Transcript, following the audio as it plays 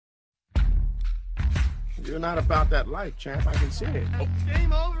You're not about that life, champ. I can see it.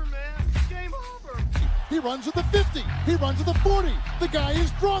 Game over, man. Game over. He runs to the 50. He runs to the 40. The guy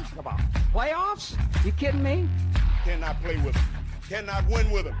is drunk. Come on. Playoffs? You kidding me? Cannot play with him. Cannot win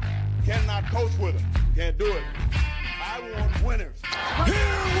with him. Cannot coach with him. Can't do it. I want winners.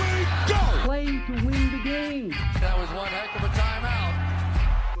 Here we go. Play to win the game. That was one heck of a timeout.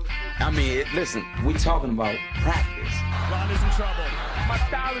 I mean, listen, we talking about practice. Ron is in trouble. My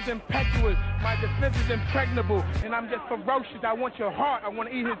style is impetuous, my defense is impregnable, and I'm just ferocious. I want your heart, I want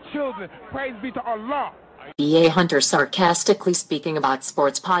to eat his children. Praise be to Allah. B.A. Hunter sarcastically speaking about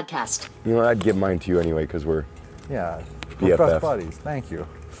sports podcast. You know, I'd give mine to you anyway because we're we're BFFs. best buddies. Thank you.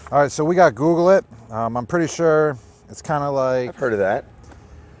 All right, so we got Google it. I'm pretty sure it's kind of like I've heard of that.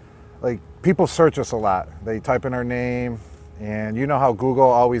 like people search us a lot. They type in our name, and you know how Google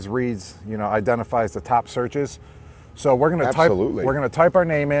always reads, identifies the top searches. So we're gonna type our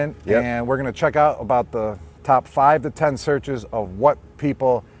name in, and we're gonna check out about the top 5 to 10 searches of what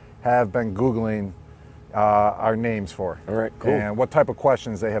people have been Googling our names for. All right, cool. And what type of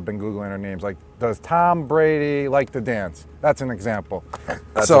questions they have been Googling our names. Like, does Tom Brady like to dance? That's an example.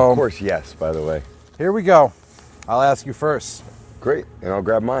 That's So of course yes, by the way. here we go. I'll ask you first. Great, and I'll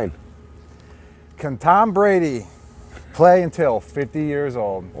grab mine. Can Tom Brady play until 50 years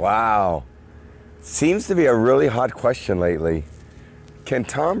old? Wow. Seems to be a really hot question lately. Can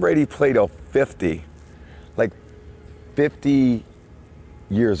Tom Brady play till 50? Like 50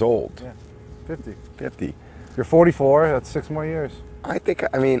 years old? Yeah, 50. 50. You're 44, that's 6 more years. I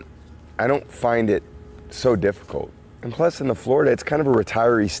don't find it so difficult. And plus in the Florida, it's kind of a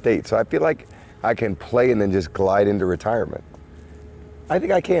retiree state. So I feel like I can play and then just glide into retirement. I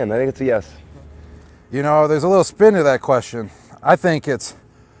think I can. I think it's a yes. There's a little spin to that question. I think it's,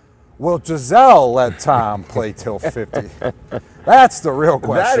 will Giselle let Tom play till 50? That's the real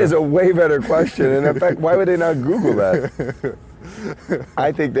question. That is a way better question. And in fact, why would they not Google that?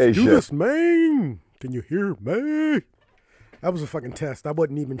 I think they should. Judas, man. Can you hear me? That was a fucking test. I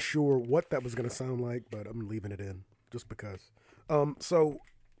wasn't even sure what that was going to sound like, but I'm leaving it in just because. So,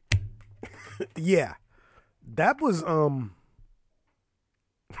 yeah. That was, I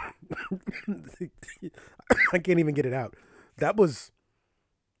can't even get it out. That was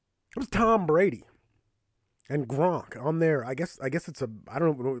Tom Brady and Gronk on there. I guess it's I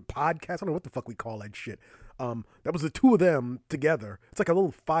don't know, podcast. I don't know what the fuck we call that shit. That was the two of them together. It's like a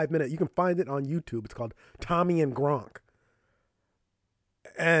little 5-minute. You can find it on YouTube. It's called Tommy and Gronk.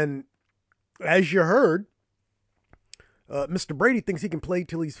 And as you heard, Mr. Brady thinks he can play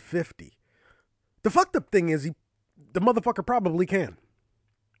till he's 50. The fucked up thing is the motherfucker probably can.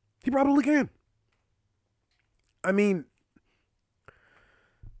 He probably can. I mean,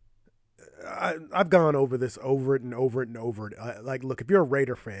 I've gone over this over it and over it and over it. Like, look, if you're a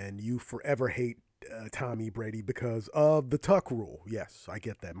Raider fan, you forever hate Tommy Brady because of the Tuck rule. Yes, I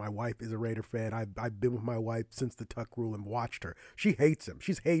get that. My wife is a Raider fan. I've been with my wife since the Tuck rule and watched her. She hates him.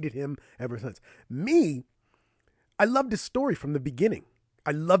 She's hated him ever since. Me, I loved his story from the beginning.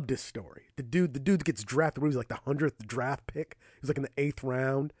 I loved his story. The dude gets drafted. He was like the 100th draft pick. He was like in the 8th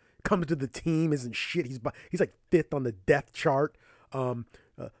round. Comes to the team, isn't shit. He's like 5th on the depth chart.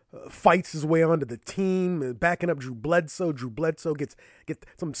 Fights his way onto the team, backing up Drew Bledsoe. Drew Bledsoe gets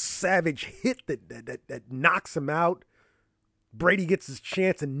some savage hit that knocks him out. Brady gets his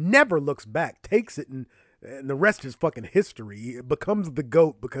chance and never looks back. Takes it and the rest is fucking history. He becomes the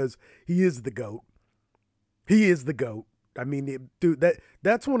GOAT because he is the GOAT. He is the GOAT. I mean, dude,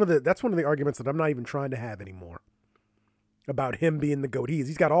 that's one of the arguments that I'm not even trying to have anymore about him being the GOAT.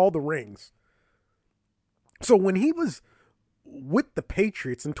 He's got all the rings. So when he was with the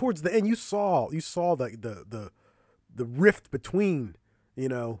Patriots and towards the end, you saw the rift between,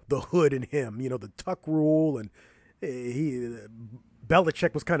 the hood and him, the Tuck rule, and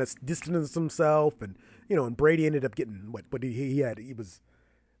Belichick was kind of distancing himself, and and Brady ended up getting he was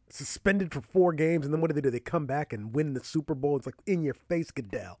suspended for 4 games, and then what did they do? They come back and win the Super Bowl. It's like, in your face,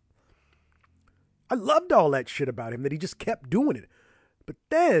 Goodell. I loved all that shit about him, that he just kept doing it. But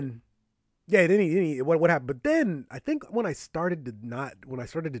then, what happened? But then I think when I started to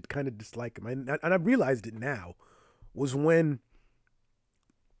kind of dislike him, and I realized it now, was when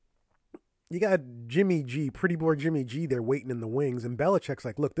you got Jimmy G, pretty boy Jimmy G there waiting in the wings, and Belichick's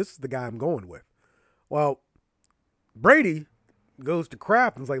like, look, this is the guy I'm going with. Well, Brady goes to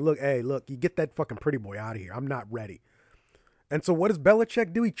Kraft and is like, look, you get that fucking pretty boy out of here. I'm not ready. And so what does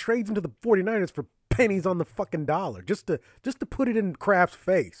Belichick do? He trades him to the 49ers for pennies on the fucking dollar, just to put it in Kraft's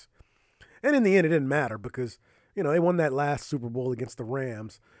face. And in the end, it didn't matter because, they won that last Super Bowl against the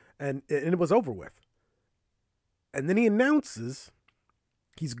Rams, and it was over with. And then he announces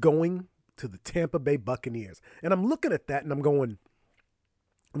he's going to the Tampa Bay Buccaneers. And I'm looking at that and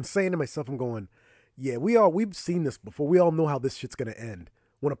I'm saying to myself, yeah, we've seen this before. We all know how this shit's going to end.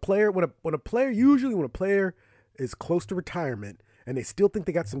 When a player is close to retirement and they still think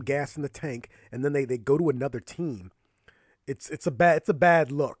they got some gas in the tank and then they go to another team, it's a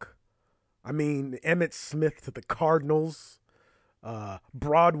bad look. I mean, Emmitt Smith to the Cardinals,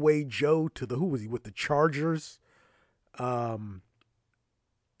 Broadway Joe to who was the Chargers? Who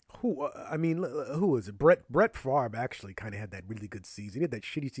is it? Brett Favre actually kind of had that really good season. He had that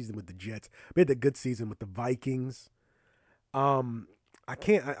shitty season with the Jets, but he had that good season with the Vikings. A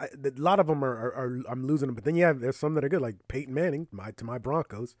lot of them are I'm losing them, but then there's some that are good, like Peyton Manning to my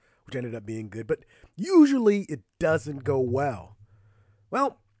Broncos, which ended up being good, but usually it doesn't go well.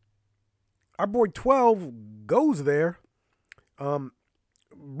 Well, our boy 12 goes there,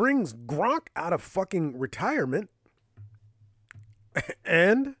 brings Gronk out of fucking retirement,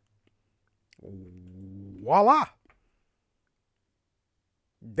 and voila,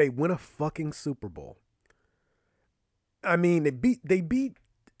 they win a fucking Super Bowl. I mean, they beat the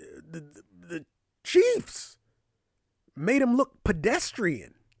Chiefs, made him look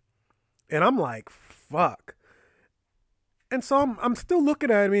pedestrian, and I'm like, fuck. And so I'm still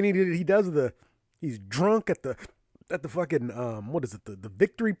looking at him. I mean, he's drunk at the fucking the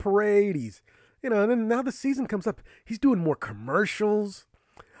victory parade. He's and then now the season comes up. He's doing more commercials.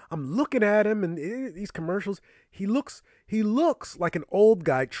 I'm looking at him and these commercials. He looks like an old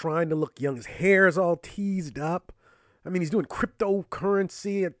guy trying to look young. His hair's all teased up. I mean, he's doing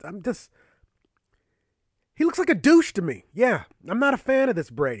cryptocurrency. He looks like a douche to me. Yeah, I'm not a fan of this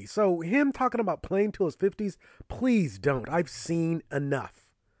Brady. So him talking about playing till his 50s, please don't. I've seen enough.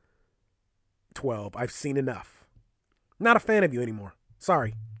 12, I've seen enough. Not a fan of you anymore.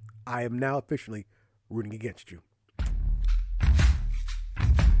 Sorry. I am now officially rooting against you.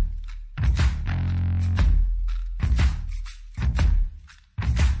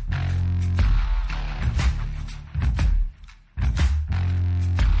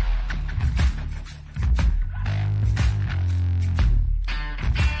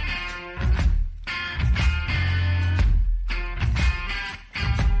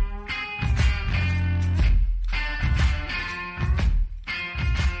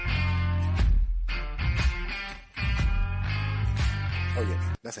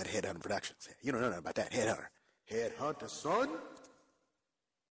 That's at Headhunter Productions. You don't know nothing about that. Headhunter, son.